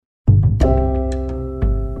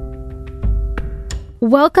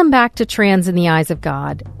Welcome back to Trans in the Eyes of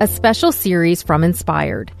God, a special series from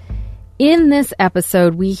Inspired. In this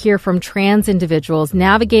episode, we hear from trans individuals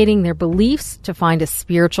navigating their beliefs to find a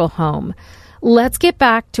spiritual home. Let's get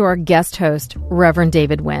back to our guest host, Reverend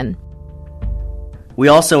David Wynn. We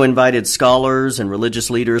also invited scholars and religious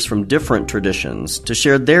leaders from different traditions to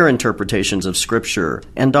share their interpretations of Scripture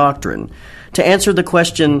and doctrine, to answer the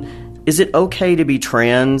question, is it okay to be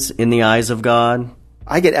trans in the eyes of God?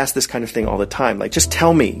 I get asked this kind of thing all the time, like, just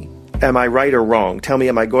tell me, am I right or wrong? Tell me,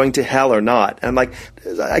 am I going to hell or not? And I'm like,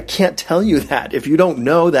 I can't tell you that. If you don't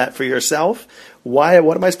know that for yourself, what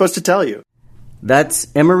am I supposed to tell you? That's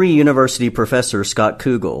Emory University professor Scott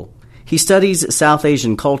Kugel. He studies South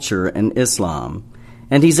Asian culture and Islam,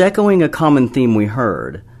 and he's echoing a common theme we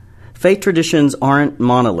heard. Faith traditions aren't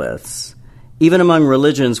monoliths. Even among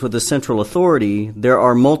religions with a central authority, there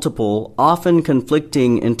are multiple, often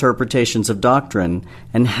conflicting interpretations of doctrine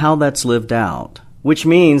and how that's lived out. Which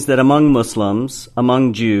means that among Muslims,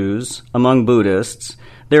 among Jews, among Buddhists,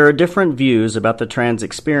 there are different views about the trans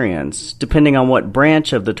experience depending on what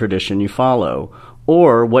branch of the tradition you follow,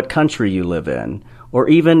 or what country you live in, or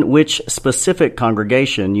even which specific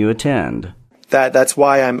congregation you attend. That's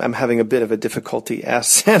why I'm having a bit of a difficulty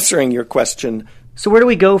answering your question. So where do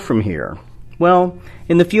we go from here? Well,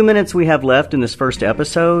 in the few minutes we have left in this first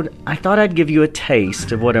episode, I thought I'd give you a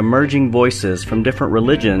taste of what emerging voices from different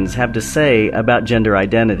religions have to say about gender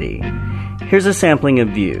identity. Here's a sampling of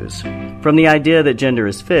views, from the idea that gender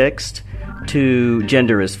is fixed, to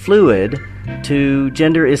gender is fluid, to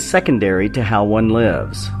gender is secondary to how one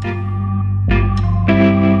lives.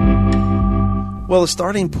 Well, the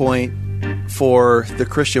starting point for the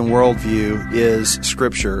Christian worldview is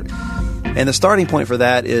Scripture. And the starting point for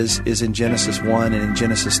that is in Genesis 1 and in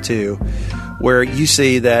Genesis 2, where you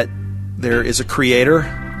see that there is a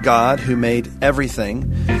creator, God, who made everything,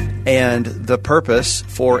 and the purpose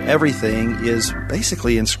for everything is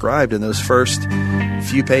basically inscribed in those first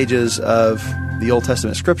few pages of the Old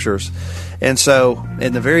Testament Scriptures. And so,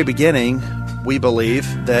 in the very beginning, we believe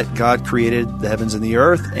that God created the heavens and the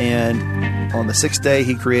earth, and on the sixth day,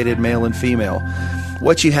 He created male and female.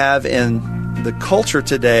 What you have in the culture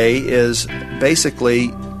today is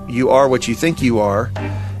basically you are what you think you are.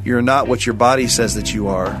 You're not what your body says that you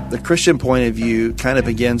are. The Christian point of view kind of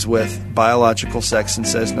begins with biological sex and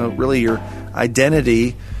says, no, really your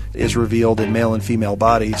identity is revealed in male and female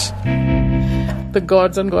bodies. The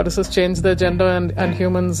gods and goddesses change their gender, and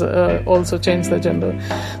humans also change their gender.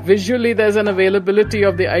 Visually, there's an availability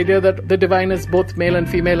of the idea that the divine is both male and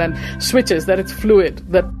female and switches, that it's fluid,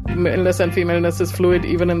 that maleness and femaleness is fluid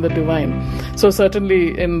even in the divine. So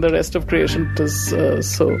certainly in the rest of creation it is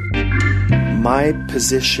so. My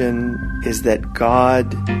position is that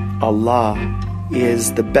God, Allah,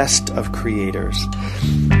 is the best of creators,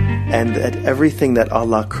 and that everything that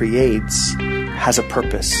Allah creates has a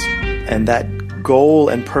purpose, and that goal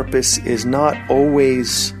and purpose is not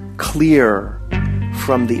always clear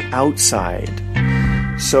from the outside.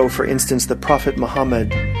 So, for instance, the Prophet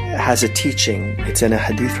Muhammad has a teaching, it's in a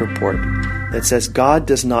hadith report, that says God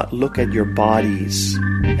does not look at your bodies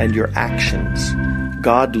and your actions.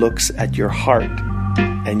 God looks at your heart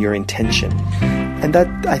and your intention. And that,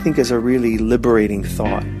 I think, is a really liberating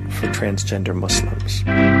thought for transgender Muslims.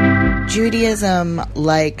 Judaism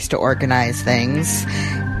likes to organize things.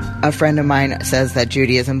 A friend of mine says that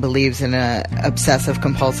Judaism believes in an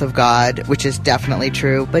obsessive-compulsive God, which is definitely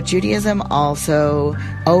true. But Judaism also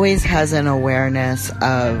always has an awareness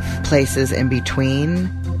of places in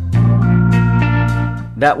between.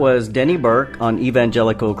 That was Denny Burke on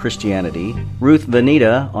Evangelical Christianity, Ruth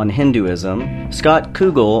Vanita on Hinduism, Scott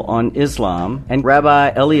Kugel on Islam, and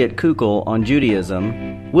Rabbi Elliot Kugel on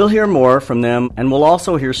Judaism. We'll hear more from them, and we'll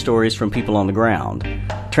also hear stories from people on the ground.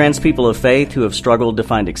 Trans people of faith who have struggled to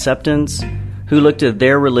find acceptance, who look to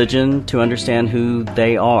their religion to understand who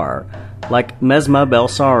they are, like Mesma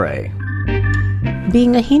Belsare.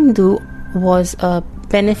 Being a Hindu was a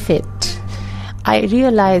benefit. I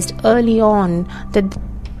realized early on that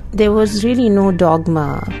there was really no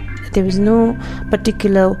dogma. There was no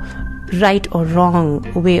particular right or wrong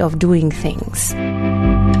way of doing things.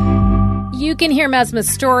 You can hear Mesma's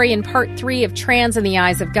story in Part 3 of Trans in the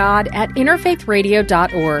Eyes of God at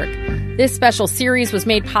interfaithradio.org. This special series was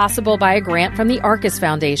made possible by a grant from the Arcus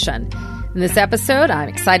Foundation. And this episode, I'm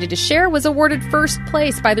excited to share, was awarded first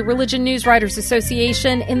place by the Religion News Writers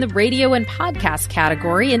Association in the radio and podcast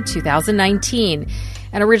category in 2019,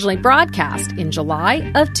 and originally broadcast in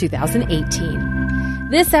July of 2018.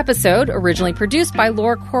 This episode, originally produced by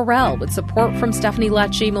Laura Correll with support from Stephanie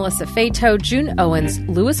Lecce, Melissa Fato, June Owens,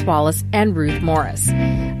 Lewis Wallace, and Ruth Morris.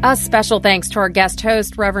 A special thanks to our guest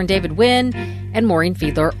host, Reverend David Wynn, and Maureen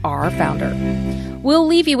Fiedler, our founder. We'll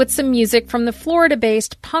leave you with some music from the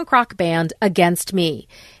Florida-based punk rock band Against Me.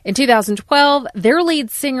 In 2012, their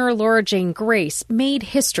lead singer Laura Jane Grace made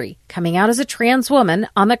history, coming out as a trans woman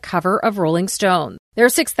on the cover of Rolling Stone. Their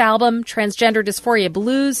sixth album, Transgender Dysphoria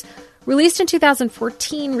Blues, released in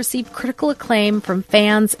 2014, received critical acclaim from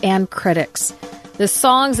fans and critics. The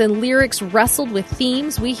songs and lyrics wrestled with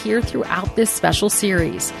themes we hear throughout this special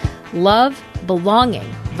series: love, belonging,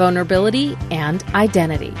 vulnerability, and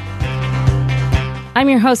identity. I'm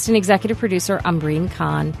your host and executive producer, Umbreen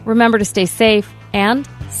Khan. Remember to stay safe and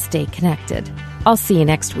stay connected. I'll see you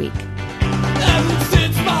next week.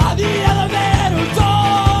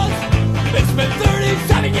 It's been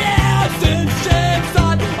 37 years since James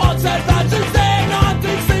Todd on St. Patrick's Day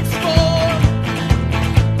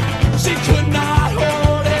 1964. She could not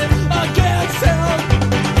hold it against him.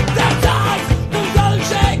 That times there's nothing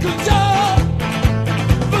she could do.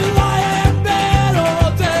 But lying in bed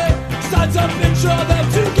all day starts a picture of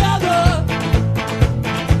them together.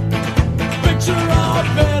 Picture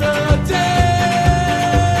of better days.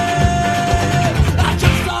 I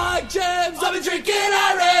just like James, I've been drinking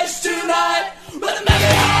Irish tonight. But the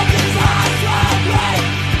memory of his eyes fly away.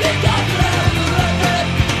 He got forever to live it.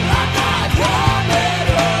 I'm not coming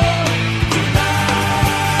home tonight.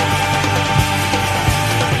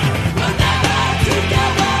 We're never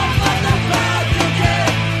together, but the fact you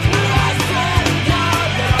came. I swear to God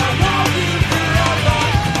that I love you forever.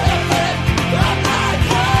 I'm not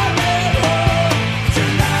coming home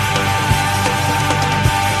tonight.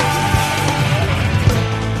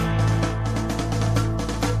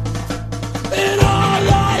 In all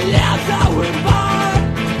the years that went by,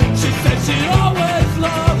 she said she'd always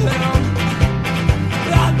love him.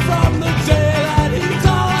 And from the day that he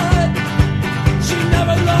died, she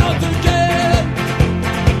never loved again.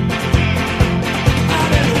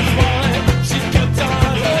 And it was fine, she kept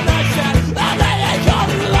on her nightstand. And they ain't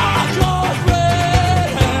called it like your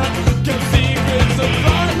friend. Kept secrets of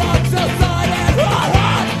fun locks outside and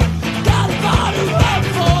hot. Got a bottle left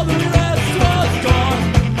for the rest was gone.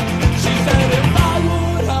 She said if I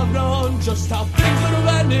would have known just how things would have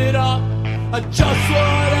ended up, I just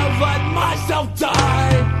would have let myself die.